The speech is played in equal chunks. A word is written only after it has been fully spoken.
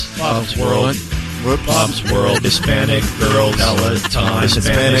Bob's World. Whoops. Bob's World. Hispanic girls. Peloton.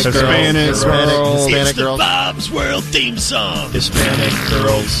 Hispanic girls. It's the Bob's World theme song. Hispanic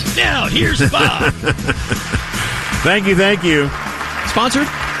girls. Now, here's Bob. Thank you. Sponsored?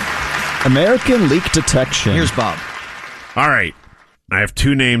 American Leak Detection. Here's Bob. All right. I have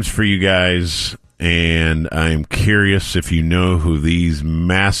two names for you guys, and I'm curious if you know who these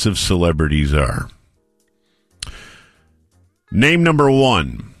massive celebrities are. Name number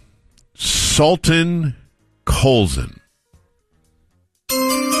one, Sultan Kolzin.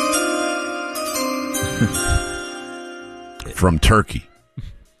 From Turkey.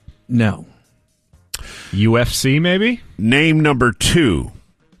 No. UFC, maybe? Name number two,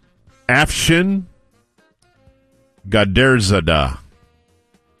 Afshin Gaderzadeh.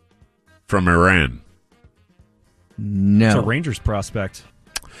 From Iran. No. It's a Rangers prospect.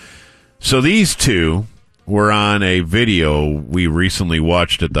 So these two were on a video we recently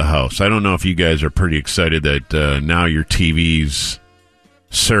watched at the house. I don't know if you guys are pretty excited that now your TVs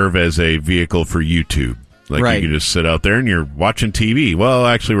serve as a vehicle for YouTube. Like right. You can just sit out there and you're watching TV. Well,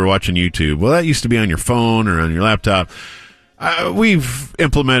 actually, we're watching YouTube. Well, that used to be on your phone or on your laptop. We've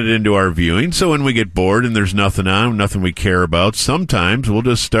implemented it into our viewing, so when we get bored and there's nothing on, nothing we care about, sometimes we'll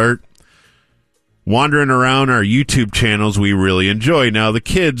just start wandering around our YouTube channels we really enjoy. Now, the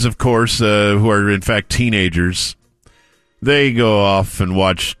kids, of course, who are in fact teenagers, they go off and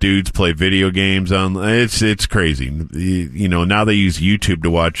watch dudes play video games. It's crazy. You know, now they use YouTube to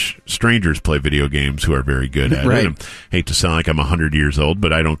watch strangers play video games who are very good at right. it. I hate to sound like I'm 100 years old,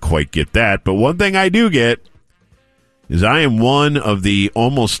 but I don't quite get that. But one thing I do get is I am one of the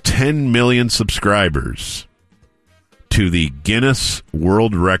almost 10 million subscribers to the Guinness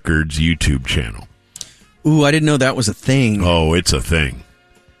World Records YouTube channel. Ooh, I didn't know that was a thing. Oh, it's a thing.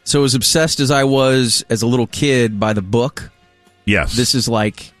 So as obsessed as I was as a little kid by the book, yes, this is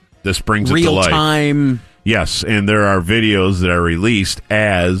like this brings real it to life. time. Yes, and there are videos that are released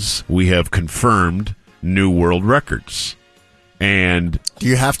as we have confirmed new world records. And do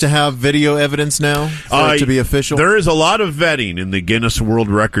you have to have video evidence now for it to be official? There is a lot of vetting in the Guinness World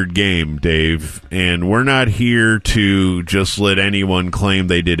Record game, Dave, and we're not here to just let anyone claim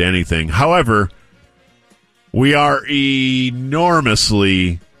they did anything. However, we are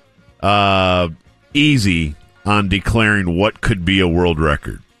enormously easy on declaring what could be a world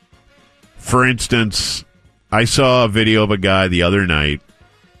record. For instance, I saw a video of a guy the other night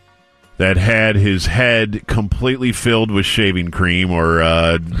that had his head completely filled with shaving cream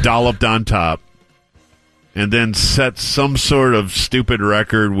or dolloped on top, and then set some sort of stupid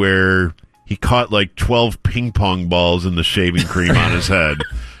record where he caught like 12 ping pong balls in the shaving cream on his head.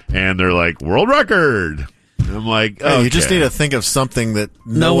 And they're like, world record! And I'm like, okay. You just need to think of something that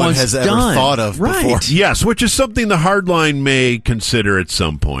no one one's has ever done. thought of Right. before. Yes, which is something the Hardline may consider at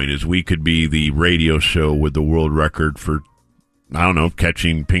some point, is we could be the radio show with the world record for, I don't know,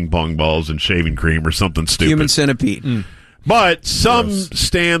 catching ping pong balls and shaving cream or something stupid. Human centipede. But some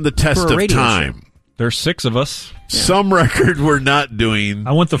stand the test For a of radio time. There's 6 of us. Some record we're not doing.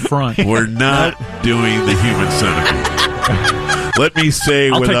 I want the front. We're not doing the human centipede. Let me say,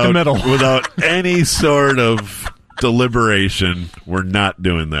 I'll take the middle. without any sort of deliberation, we're not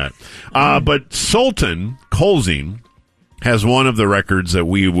doing that. But Sultan Kolzin has one of the records that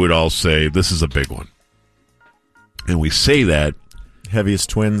we would all say, this is a big one. And we say that Heaviest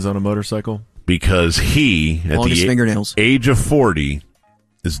twins on a motorcycle. because he, at Longest the fingernails. age of 40,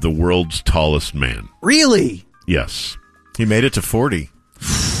 is the world's tallest man. Really? Yes. He made it to 40.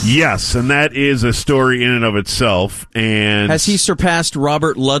 Yes, and that is a story in and of itself. And Has he surpassed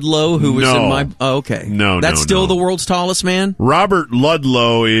Robert Ludlow, who was No. in my... Oh, okay. No, That's no, still no. the world's tallest man? Robert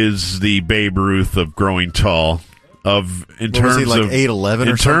Ludlow is the Babe Ruth of growing tall. In What terms was he, like of 8'11" or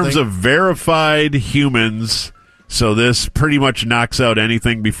in terms something? of verified humans, so this pretty much knocks out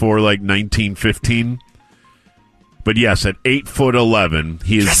anything before like 1915. But yes, at 8'11",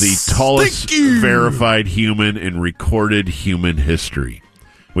 he is the tallest verified human in recorded human history.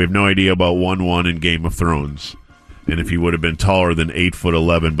 We have no idea about 1-1 in Game of Thrones, and if he would have been taller than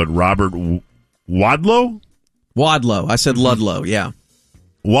 8'11". But Robert Wadlow? Wadlow. I said Ludlow, yeah.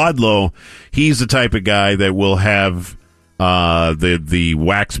 Wadlow, he's the type of guy that will have the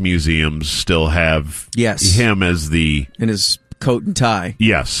wax museums still have Yes. him as the In his coat and tie.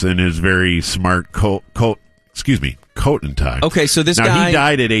 yes, and his very smart coat and tie. Okay, so this now, guy... he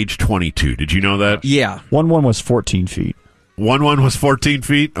died at age 22. Did you know that? Yeah. 1-1 was 14 feet. 1-1 was 14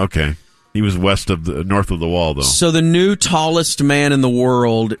 feet? Okay. He was north of the wall, though. So the new tallest man in the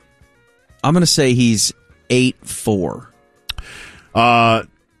world, I'm going to say he's 8'4".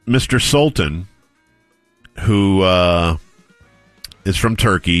 Mr. Sultan, who is from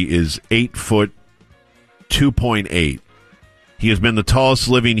Turkey, is 8 foot 2.8. He has been the tallest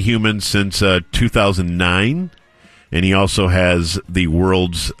living human since 2009, and he also has the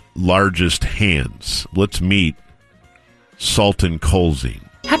world's largest hands. Let's meet Sultan Kolzin.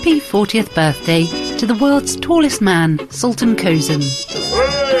 Happy 40th birthday to the world's tallest man, Sultan Kozin.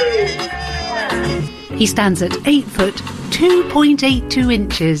 He stands at 8 foot 2.82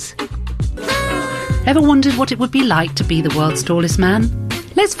 inches. Ever wondered what it would be like to be the world's tallest man?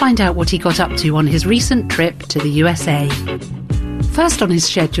 Let's find out what he got up to on his recent trip to the USA. First on his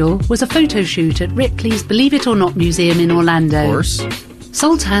schedule was a photo shoot at Ripley's Believe It or Not Museum in Orlando. Of course.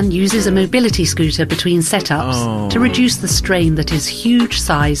 Sultan uses a mobility scooter between setups to reduce the strain that his huge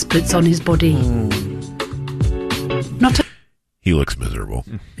size puts on his body. He looks miserable.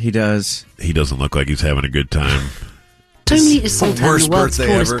 He does. He doesn't look like he's having a good time. Not only is Sultan the world's birthday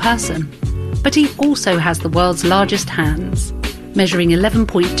tallest ever. person, but he also has the world's largest hands, measuring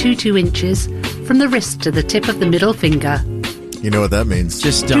 11.22 inches from the wrist to the tip of the middle finger. You know what that means.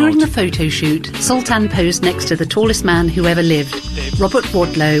 Just During don't. the photo shoot, Sultan posed next to the tallest man who ever lived, Robert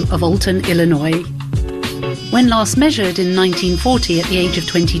Wadlow of Alton, Illinois. When last measured in 1940 at the age of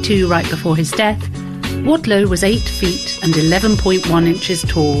 22, right before his death, Wadlow was 8 feet and 11.1 inches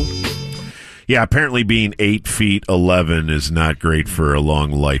tall. Yeah, apparently being 8 feet 11 is not great for a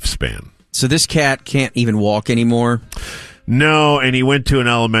long lifespan. So this cat can't even walk anymore? No, and he went to an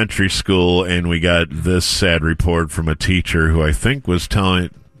elementary school, and we got this sad report from a teacher who I think was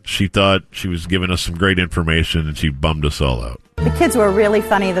telling, she thought she was giving us some great information, and she bummed us all out. The kids were really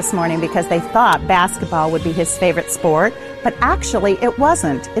funny this morning because they thought basketball would be his favorite sport, but actually it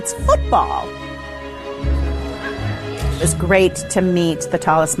wasn't. It's football. It was great to meet the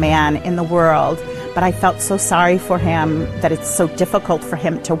tallest man in the world, but I felt so sorry for him that it's so difficult for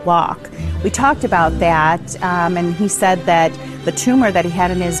him to walk. We talked about that, and he said that the tumor that he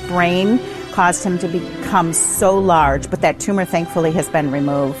had in his brain caused him to become so large, but that tumor thankfully has been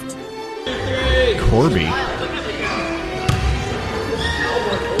removed. Corby.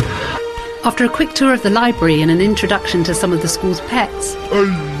 After a quick tour of the library and an introduction to some of the school's pets,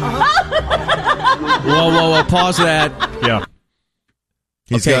 Whoa, pause that. Yeah.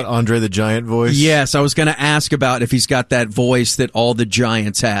 He's Okay. got Andre the Giant voice. Yes, I was going to ask about if he's got that voice that all the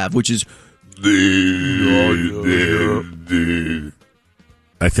Giants have, which is...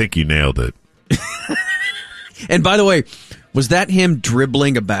 I think you nailed it. And by the way, was that him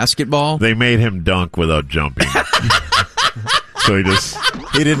dribbling a basketball? They made him dunk without jumping. So he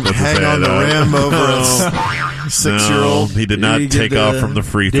didn't Put the hang on the bat rim over No. a 6-year-old. No, he did not Did he get take off from the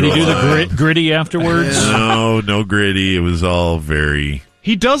free throw Did he do the line. gritty afterwards? No gritty. It was all very...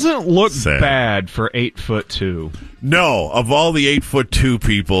 He doesn't look Sad. bad for 8'2". No, of all the 8'2"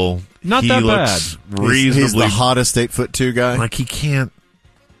 people, Not he that looks bad. reasonably... He's the hottest 8'2" guy. Like, he can't...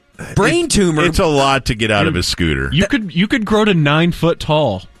 Brain tumor. It's a lot to get out of his scooter. You could grow to 9 foot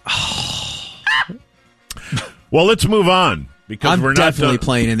tall. Well, let's move on. Because I'm we're not definitely done.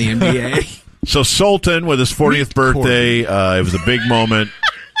 playing in the NBA. So Sultan, with his 40th birthday, it was a big moment.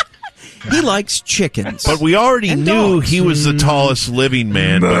 He likes chickens. But we already And knew dogs. he was the tallest living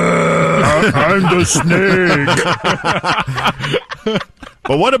man. I'm the snake.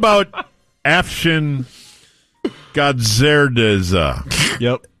 But what about Afshin Gadzerdeza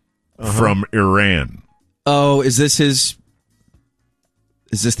Yep. from Iran? Oh, is this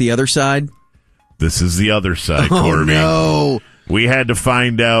the other side? This is the other side, Oh, Corby. no. We had to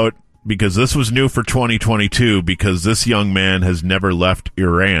find out, because this was new for 2022, because this young man has never left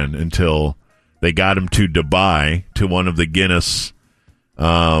Iran until they got him to Dubai, to one of the Guinness,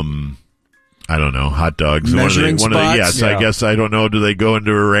 I don't know, hot dogs. Measuring spots? Yes, Yeah. I guess, I don't know, do they go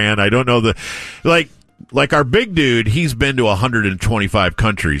into Iran? I don't know. Like our big dude, he's been to 125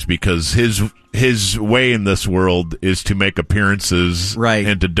 countries because his way in this world is to make appearances Right.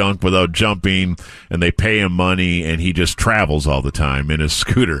 and to dunk without jumping, and they pay him money, and he just travels all the time in his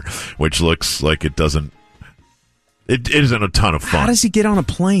scooter, which looks like it isn't a ton of How fun. does he get on a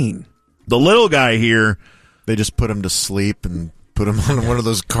plane? The little guy here, They just put him to sleep and put him on one of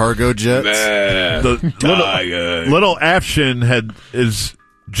those cargo jets. the little Afshin is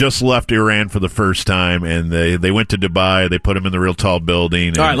just left Iran for the first time, and they went to Dubai. They put him in the real tall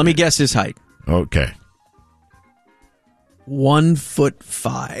building. All right, let me guess his height. Okay.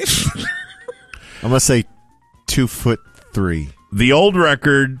 1'5". I'm gonna say 2'3". The old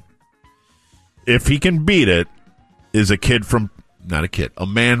record, if he can beat it, is a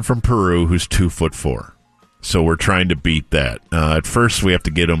man from Peru who's 2'4". So we're trying to beat that. At first, we have to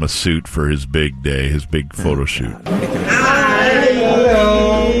get him a suit for his big day, his big photo shoot.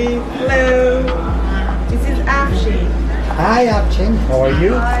 Hello. This is Afshin. Hi, Hi, Abchin. How are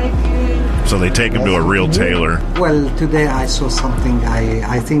you? So they take him to a real tailor. Well, today I saw something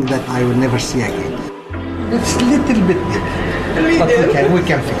I think that I will never see again. It's a little bit different, but we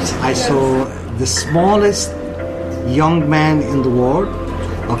can fix it. I saw the smallest young man in the world,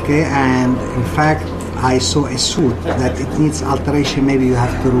 okay, and in fact, I saw a suit that it needs alteration. Maybe you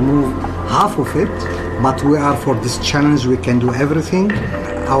have to remove half of it, but we are for this challenge. We can do everything.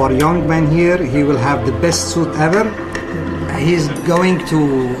 Our young man here, he will have the best suit ever. He's going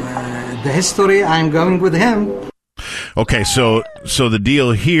to the history. I'm going with him. Okay, so the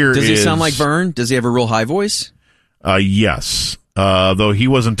deal here is... Does he sound like Vern? Does he have a real high voice? Yes. Though he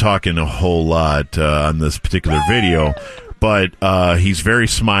wasn't talking a whole lot on this particular video, but he's very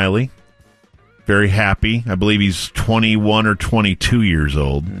smiley, very happy. I believe he's 21 or 22 years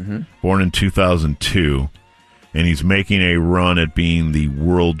old, born in 2002, and he's making a run at being the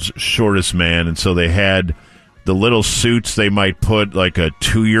world's shortest man. And so they had the little suits they might put like a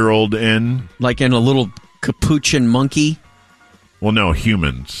 2-year-old in. Like in a little capuchin monkey? Well, no,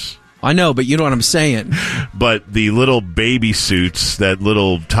 humans. I know, but you know what I'm saying. But the little baby suits that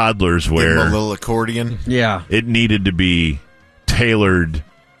little toddlers wear, give him a little accordion. Yeah, it needed to be tailored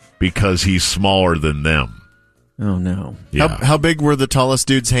because he's smaller than them. Oh no! Yeah. How big were the tallest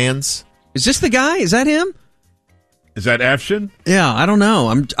dude's hands? Is this the guy? Is that him? Is that Afshin? Yeah, I don't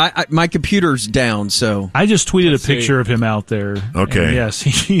know. My computer's down, so I just tweeted a picture of him out there. Okay. And yes,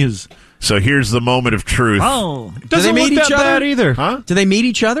 he is. So here's the moment of truth. Oh, doesn't look meet that each other bad either. Huh? Do they meet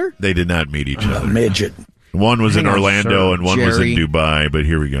each other? They did not meet each other. Midget. One was in Hang on, Orlando sir. and one was in Jerry. Dubai, but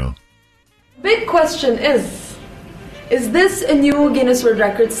here we go. Big question is this a new Guinness World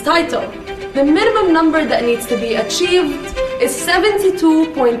Records title? The minimum number that needs to be achieved is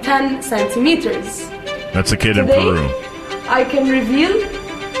 72.10 centimeters. That's a kid in Today, Peru. I can reveal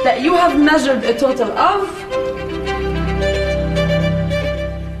that you have measured a total of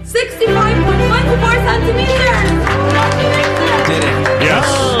 65.24 centimeters. Did it? Yes.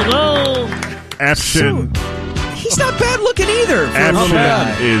 Afshin. He's not bad looking either. For a little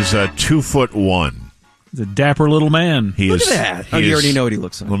guy. Afshin is 2'1". He's a dapper little man. He Look is. at that. he Oh, you is- already know what he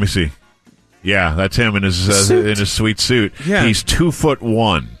looks like. Let me see. Yeah, that's him in his sweet suit. Yeah. He's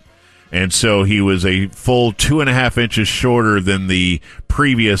 2'1", and so he was a full 2.5 inches shorter than the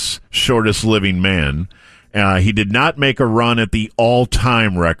previous shortest living man. He did not make a run at the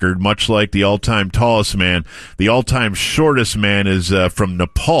all-time record, much like the all-time tallest man. The all-time shortest man is from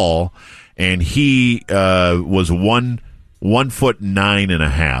Nepal, and he was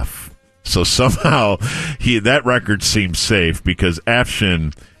 1'9.5". So somehow that record seems safe because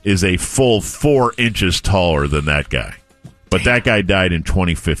Afshin is a full 4 inches taller than that guy. But that guy died in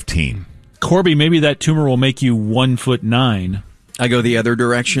 2015. Corby, maybe that tumor will make you 1'9". I go the other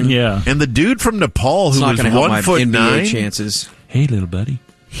direction. Yeah. And the dude from Nepal It's who not was going to help my 1'9", NBA chances. Hey, little buddy.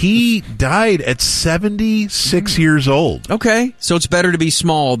 he died at 76 years old. Okay, so it's better to be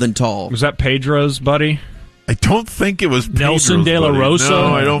small than tall. Was that Pedro's buddy? I don't think it was Nelson Pedro's De La buddy. Rosa?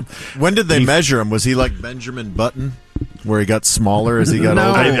 No, I don't. When did they measure him? Was he like Benjamin Button, where he got smaller as he got No,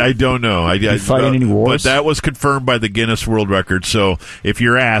 older? I don't know. I fight in any wars? But that was confirmed by the Guinness World Records. So if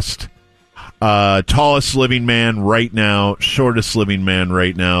you're asked, tallest living man right now, shortest living man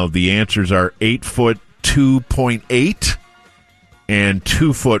right now, the answers are 8'2.8" and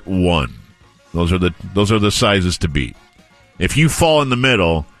 2'1". Those are the sizes to beat. If you fall in the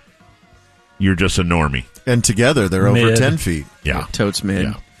middle, you're just a normie. And together, they're over Mid. 10 feet. Yeah. Totes mid.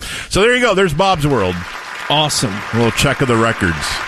 Yeah. So there you go. There's Bob's World. Awesome. A little check of the records.